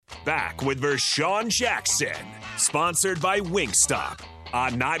back with Vershawn Jackson. Sponsored by Wingstop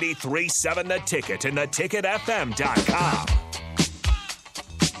on 93.7 The Ticket and theticketfm.com.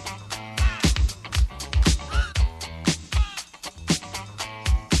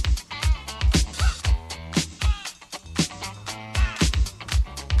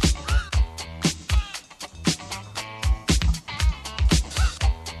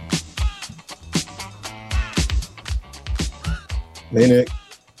 Hey, Nick.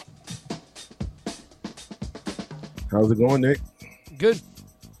 How's it going, Nick? Good.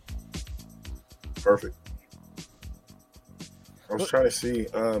 Perfect. I was trying to see.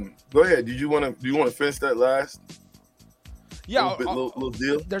 Go ahead. Do you want to finish that last? Yeah, little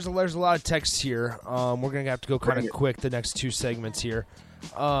deal. There's a lot of texts here. We're gonna have to go kind of quick the next two segments here.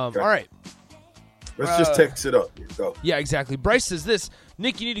 Okay. All right. Let's just text it up. Go. Yeah, exactly. Bryce says this.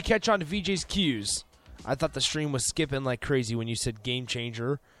 Nick, you need to catch on to VJ's cues. I thought the stream was skipping like crazy when you said game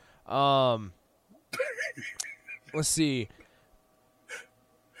changer. Let's see.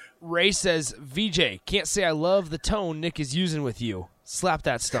 Ray says, VJ, can't say I love the tone Nick is using with you. Slap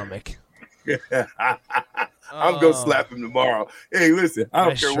that stomach. I'm going to slap him tomorrow. Hey, listen, I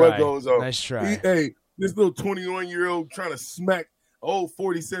don't care what goes on. Nice try. Hey, this little 21-year-old trying to smack old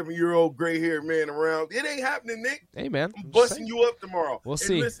 47-year-old gray-haired man around. It ain't happening, Nick. Hey, man. I'm busting you up tomorrow. We'll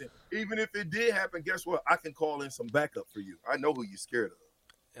see. Listen, even if it did happen, guess what? I can call in some backup for you. I know who you're scared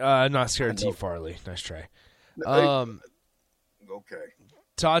of. I'm not scared of T. Farley. Nice try. Okay.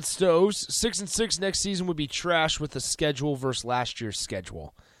 Todd Stoves, 6-6 next season would be trash with the schedule versus last year's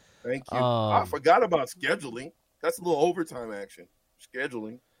schedule. Thank you. I forgot about scheduling. That's a little overtime action.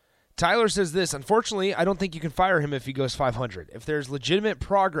 Scheduling. Tyler says this, unfortunately, I don't think you can fire him if he goes 500. If there's legitimate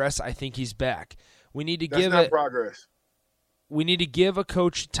progress, I think he's back. We need to progress. We need to give a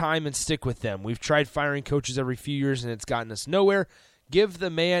coach time and stick with them. We've tried firing coaches every few years, and it's gotten us nowhere. Give the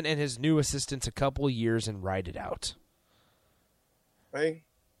man and his new assistants a couple of years and ride it out. Hey,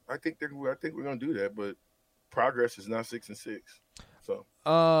 I think we're going to do that, but progress is not 6-6. So,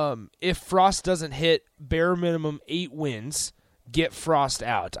 if Frost doesn't hit bare minimum 8 wins, get Frost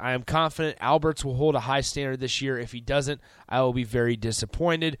out. I am confident Alberts will hold a high standard this year. If he doesn't, I will be very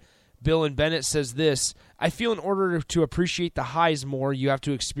disappointed. Bill and Bennett says this, I feel in order to appreciate the highs more, you have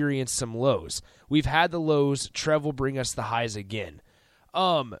to experience some lows. We've had the lows. Trev will bring us the highs again.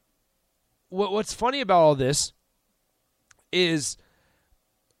 What's funny about all this is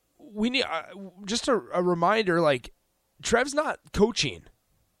we need just a reminder, like, Trev's not coaching.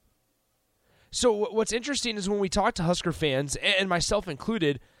 So what's interesting is when we talk to Husker fans, and myself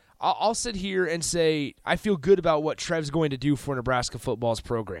included, I'll sit here and say I feel good about what Trev's going to do for Nebraska football's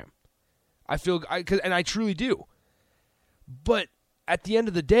program. And I truly do. But at the end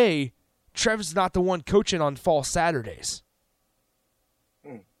of the day, Trev's not the one coaching on fall Saturdays.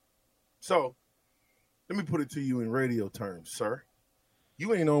 So, let me put it to you in radio terms, sir.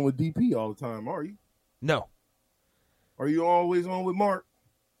 You ain't on with DP all the time, are you? No. Are you always on with Mark?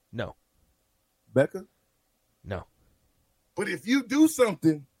 No. Becca? No. But if you do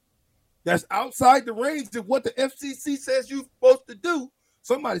something that's outside the range of what the FCC says you're supposed to do,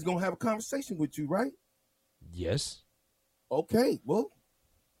 somebody's going to have a conversation with you, right? Yes. Okay, well,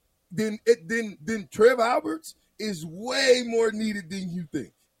 then Trev Alberts is way more needed than you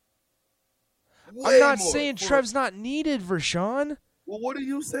think. I'm not saying Trev's not needed, Vershawn. Well, what are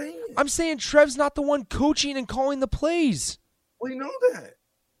you saying? I'm saying Trev's not the one coaching and calling the plays. We know that.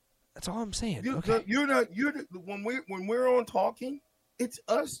 That's all I'm saying. When we're on talking, it's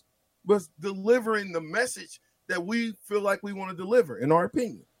us was delivering the message that we feel like we want to deliver, in our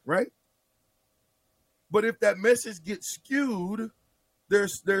opinion, right? But if that message gets skewed,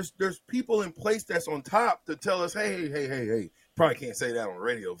 there's people in place that's on top to tell us, hey, probably can't say that on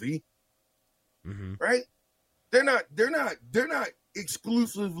radio, V. Mm-hmm. Right? They're not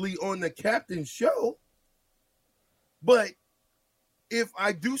exclusively on the captain's show. But if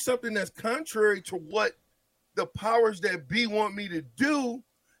I do something that's contrary to what the powers that be want me to do,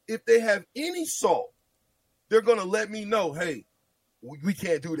 if they have any salt, they're going to let me know, hey, we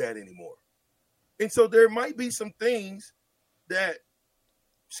can't do that anymore. And so there might be some things that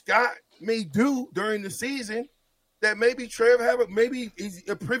Scott may do during the season that maybe Trev maybe is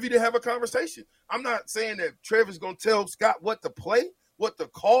privy to have a conversation. I'm not saying that Trev is going to tell Scott what to play, what to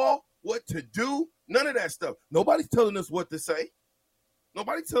call, what to do, none of that stuff. Nobody's telling us what to say.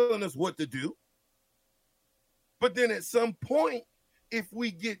 Nobody's telling us what to do. But then at some point, if we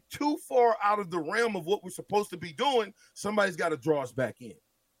get too far out of the realm of what we're supposed to be doing, somebody's got to draw us back in.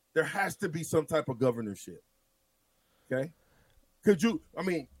 There has to be some type of governorship. Okay? Could you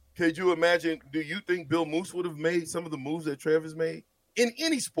imagine, do you think Bill Moose would have made some of the moves that Trev has made in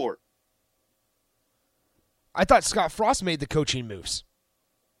any sport. I thought Scott Frost made the coaching moves.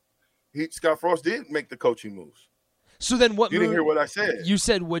 Scott Frost did make the coaching moves. So then what? You didn't hear what I said. You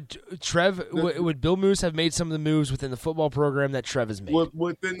said would Bill Moose have made some of the moves within the football program that Trev has made?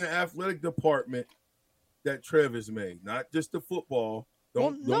 Within the athletic department that Trev has made, not just the football.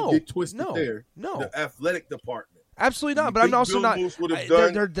 Don't get twisted there. No, the athletic department. Absolutely not. But I'm also not.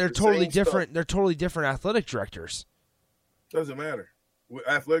 They're totally different. Stuff. They're totally different athletic directors. Doesn't matter.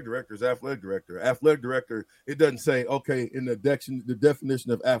 Athletic director is athletic director. Athletic director. It doesn't say in the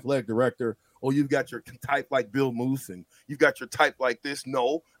definition of athletic director. Oh, you've got your type like Bill Moose and you've got your type like this.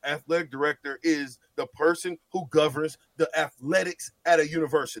 No, athletic director is the person who governs the athletics at a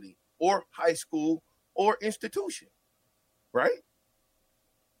university or high school or institution, right?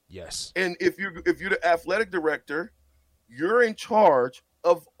 Yes. And if you're the athletic director, you're in charge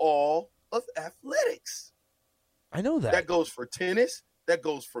of all of athletics. I know that. That goes for tennis. That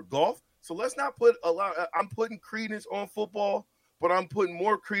goes for golf. So let's not put I'm putting credence on football, but I'm putting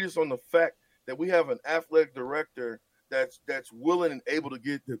more credence on the fact that we have an athletic director that's willing and able to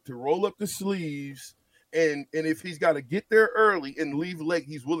get to roll up the sleeves, and if he's got to get there early and leave late,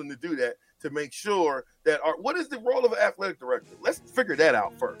 he's willing to do that to make sure that what is the role of an athletic director? Let's figure that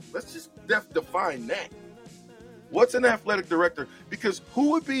out first. Let's just define that. What's an athletic director? Because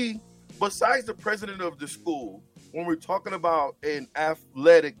who would be, besides the president of the school, when we're talking about an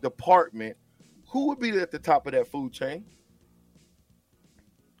athletic department, who would be at the top of that food chain?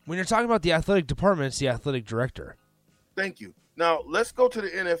 When you're talking about the athletic department, it's the athletic director. Thank you. Now, let's go to the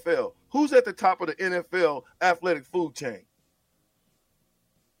NFL. Who's at the top of the NFL athletic food chain?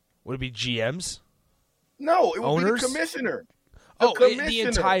 Would it be GMs? No, it would Owners? be the commissioner. The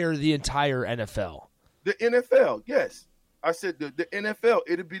entire NFL. The NFL, yes. I said the NFL,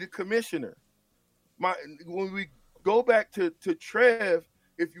 it'd be the commissioner. When we go back to Trev,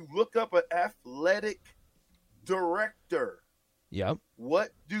 if you look up an athletic director, yep.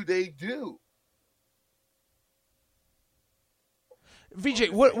 What do they do? VJ,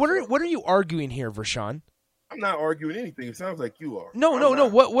 what are you arguing here, Vershawn? I'm not arguing anything. It sounds like you are. No.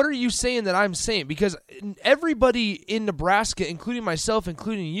 What are you saying that I'm saying? Because everybody in Nebraska, including myself,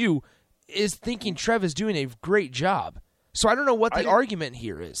 including you, is thinking Trev is doing a great job. So I don't know what the argument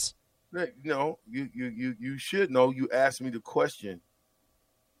here is. No, you should know. You asked me the question.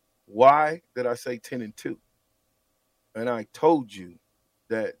 Why did I say 10-2? And I told you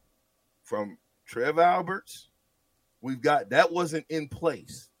that from Trev Alberts, that wasn't in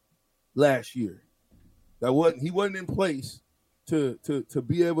place last year. He wasn't in place to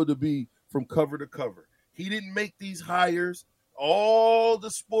be able to be from cover to cover. He didn't make these hires. All the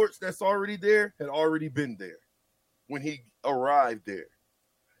sports that's already there had already been there when he arrived there.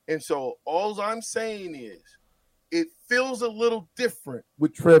 And so all I'm saying is it feels a little different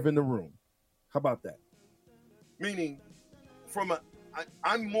with Trev in the room. How about that? Meaning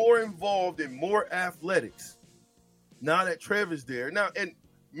I'm more involved in more athletics now that Trev is there. Now, and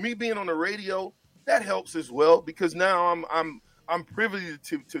me being on the radio, that helps as well, because now I'm privileged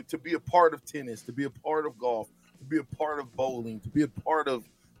to be a part of tennis, to be a part of golf, to be a part of bowling, to be a part of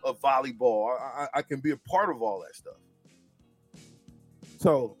volleyball. I can be a part of all that stuff.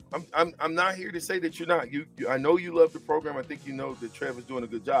 So I'm not here to say that you're not. I know you love the program. I think you know that Trev is doing a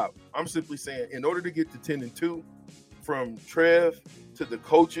good job. I'm simply saying, in order to get to 10-2, from Trev to the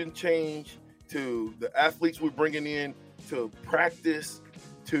coaching change to the athletes we're bringing in to practice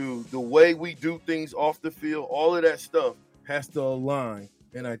to the way we do things off the field, all of that stuff has to align.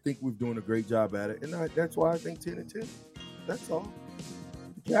 And I think we're doing a great job at it. And that's why I think 10-2. That's all.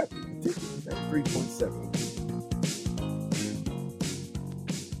 The captain, 3.7.